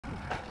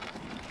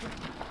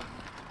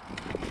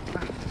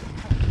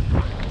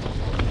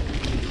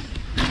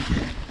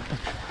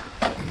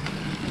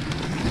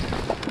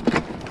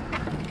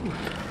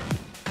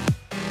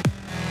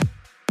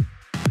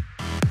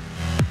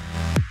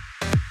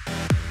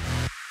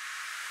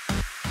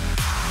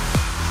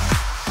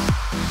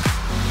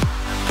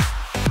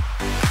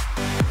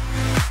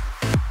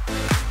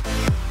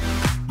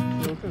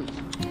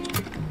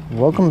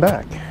welcome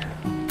back.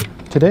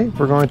 Today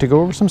we're going to go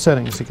over some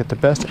settings to get the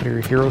best out of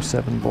your Hero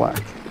 7 Black.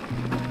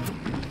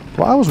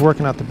 While I was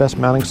working out the best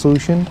mounting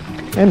solution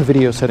and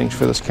video settings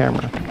for this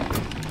camera,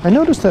 I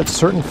noticed that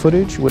certain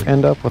footage would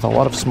end up with a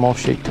lot of small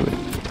shake to it.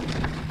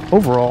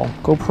 Overall,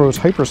 GoPro's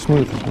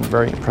Hypersmooth has been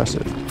very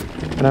impressive,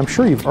 and I'm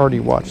sure you've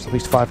already watched at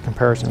least 5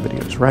 comparison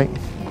videos, right?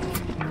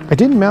 I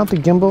didn't mount the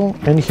gimbal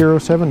and Hero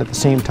 7 at the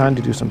same time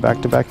to do some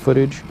back-to-back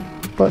footage,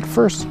 but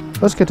first,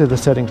 let's get to the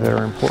settings that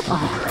are important.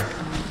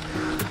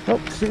 Oh,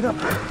 sit up.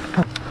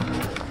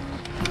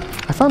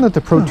 I found that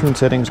the Pro Tune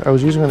settings I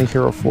was using on the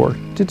Hero 4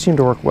 did seem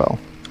to work well.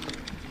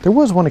 There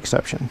was one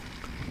exception.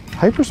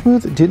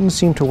 Hypersmooth didn't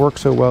seem to work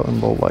so well in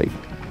low light.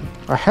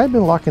 I had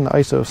been locking the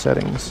ISO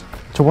settings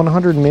to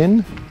 100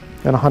 min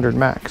and 100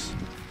 max.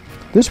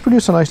 This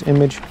produced a nice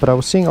image, but I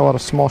was seeing a lot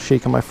of small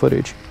shake in my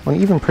footage on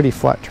even pretty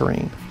flat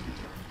terrain.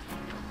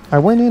 I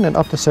went in and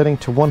upped the setting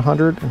to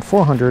 100 and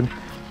 400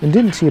 and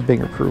didn't see a big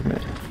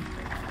improvement.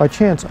 By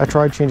chance, I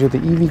tried changing the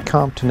EV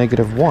comp to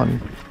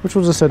 -1, which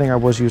was a setting I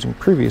was using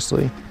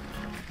previously,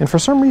 and for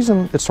some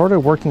reason it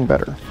started working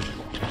better.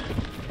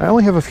 I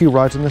only have a few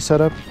rides in this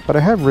setup, but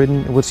I have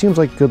ridden in what seems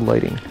like good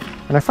lighting,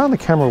 and I found the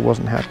camera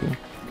wasn't happy.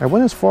 I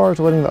went as far as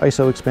letting the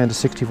ISO expand to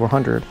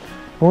 6400,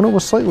 and when it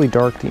was slightly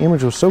dark, the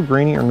image was so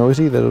grainy or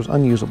noisy that it was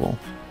unusable.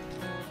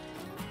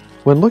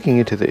 When looking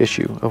into the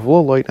issue of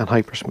low light and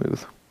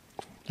Hypersmooth,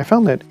 I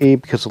found that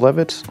Abe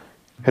Kozlevitz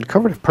had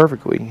covered it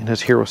perfectly in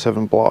his Hero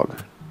 7 blog.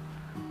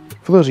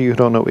 For those of you who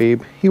don't know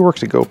Abe, he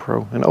works at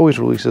GoPro and always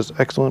releases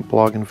excellent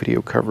blog and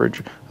video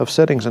coverage of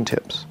settings and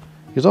tips.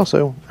 He's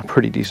also a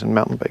pretty decent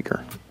mountain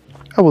biker.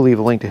 I will leave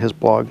a link to his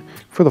blog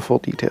for the full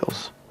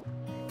details.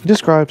 He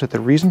describes that the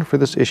reason for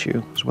this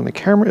issue is when the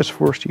camera is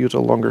forced to use a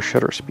longer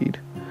shutter speed,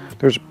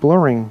 there's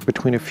blurring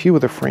between a few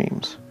of the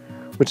frames,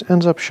 which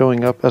ends up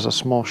showing up as a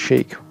small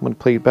shake when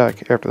played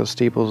back after the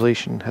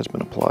stabilization has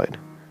been applied.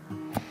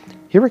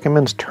 He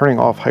recommends turning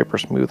off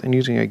Hypersmooth and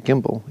using a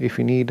gimbal if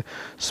you need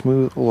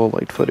smooth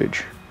low-light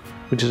footage,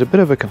 which is a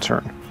bit of a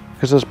concern,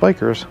 because as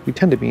bikers, we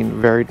tend to be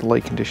in varied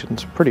light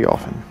conditions pretty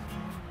often.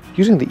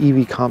 Using the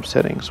EV comp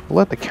settings will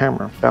let the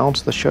camera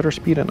balance the shutter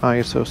speed and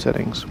ISO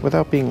settings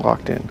without being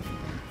locked in.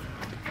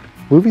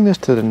 Moving this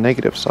to the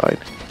negative side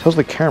tells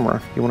the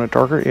camera you want a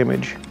darker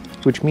image,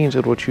 which means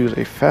it will choose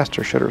a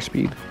faster shutter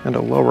speed and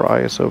a lower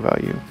ISO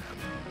value.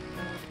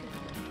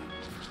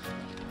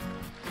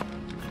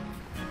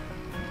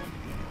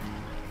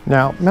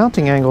 Now,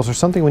 mounting angles are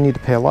something we need to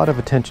pay a lot of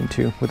attention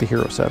to with the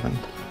Hero 7.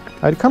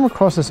 I had come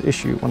across this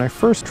issue when I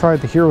first tried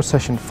the Hero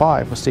Session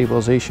 5 with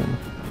stabilization,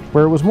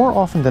 where it was more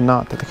often than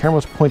not that the camera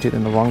was pointed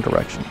in the wrong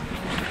direction.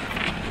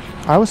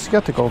 I was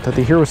skeptical that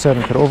the Hero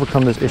 7 could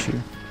overcome this issue,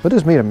 but it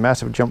has made a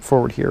massive jump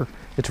forward here.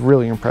 It's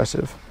really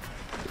impressive.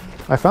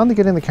 I found that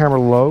getting the camera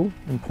low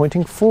and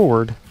pointing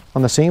forward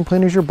on the same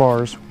plane as your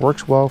bars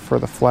works well for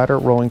the flatter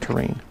rolling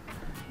terrain.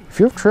 If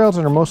you have trails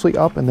that are mostly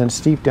up and then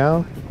steep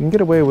down, you can get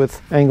away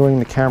with angling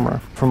the camera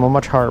from a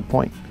much higher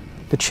point.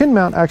 The chin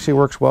mount actually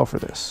works well for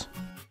this.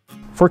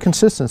 For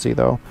consistency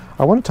though,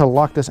 I wanted to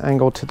lock this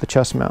angle to the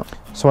chest mount,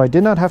 so I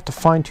did not have to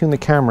fine-tune the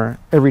camera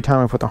every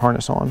time I put the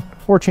harness on,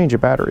 or change a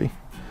battery.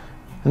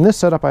 And this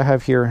setup I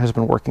have here has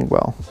been working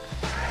well.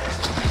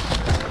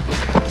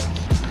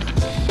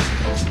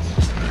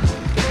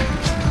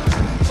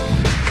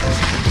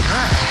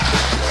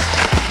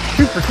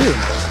 Two for two.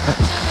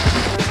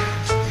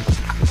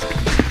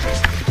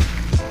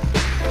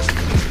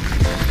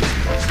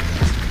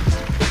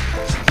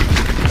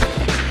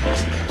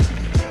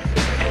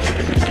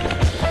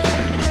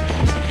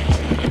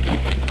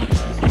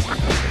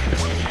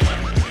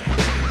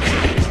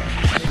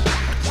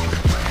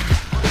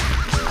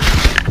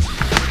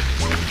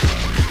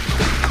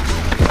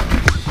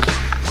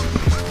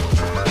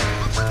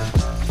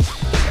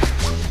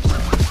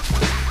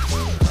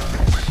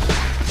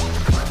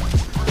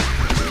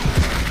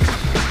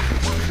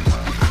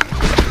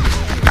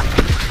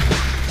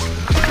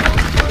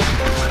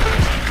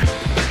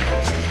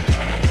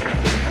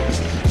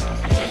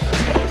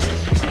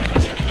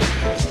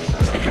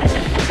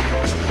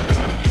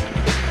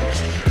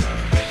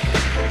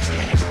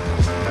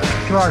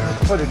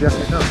 Footage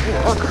after done.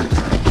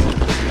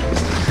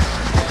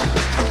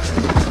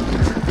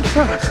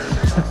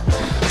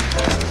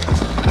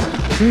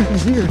 Here's the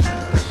gears.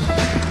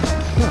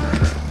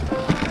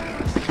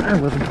 I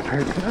wasn't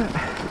prepared for that.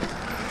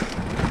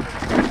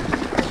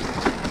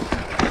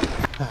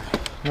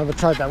 Never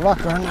tried that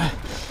rock garden. I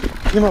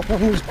came up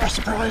one of these by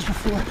surprise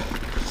before.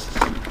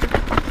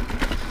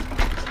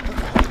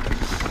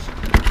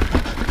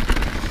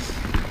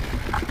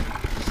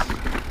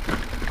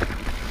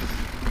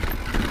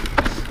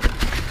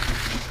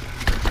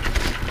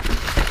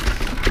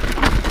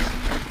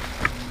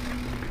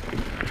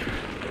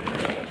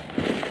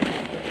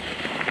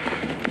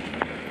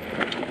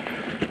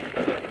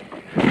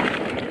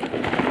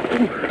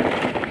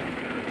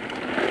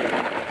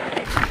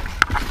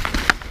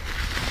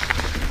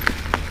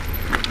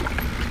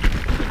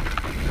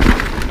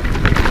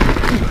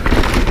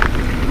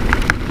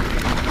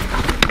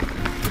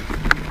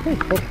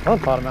 I'll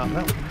bottom out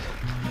now.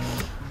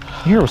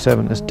 The Hero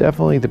 7 is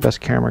definitely the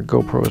best camera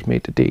GoPro has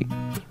made to date,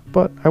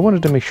 but I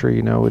wanted to make sure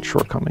you know its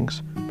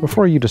shortcomings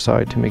before you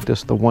decide to make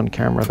this the one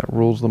camera that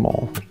rules them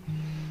all.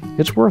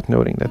 It's worth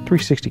noting that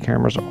 360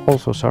 cameras are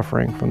also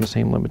suffering from the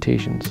same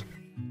limitations.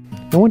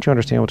 And once you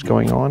understand what's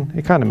going on,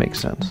 it kind of makes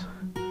sense.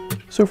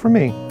 So for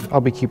me,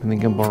 I'll be keeping the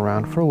gimbal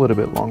around for a little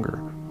bit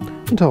longer,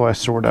 until I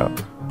sort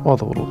out all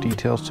the little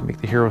details to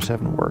make the Hero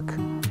 7 work.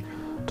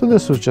 So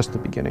this was just the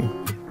beginning.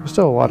 There's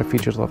still a lot of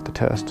features left to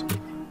test,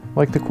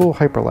 like the cool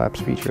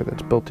hyperlapse feature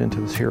that's built into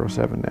this Hero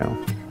 7 now.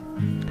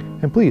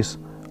 And please,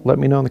 let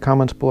me know in the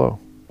comments below,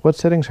 what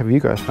settings have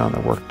you guys found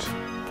that worked?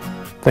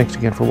 Thanks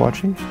again for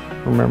watching.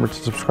 Remember to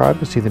subscribe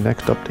to see the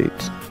next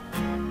updates.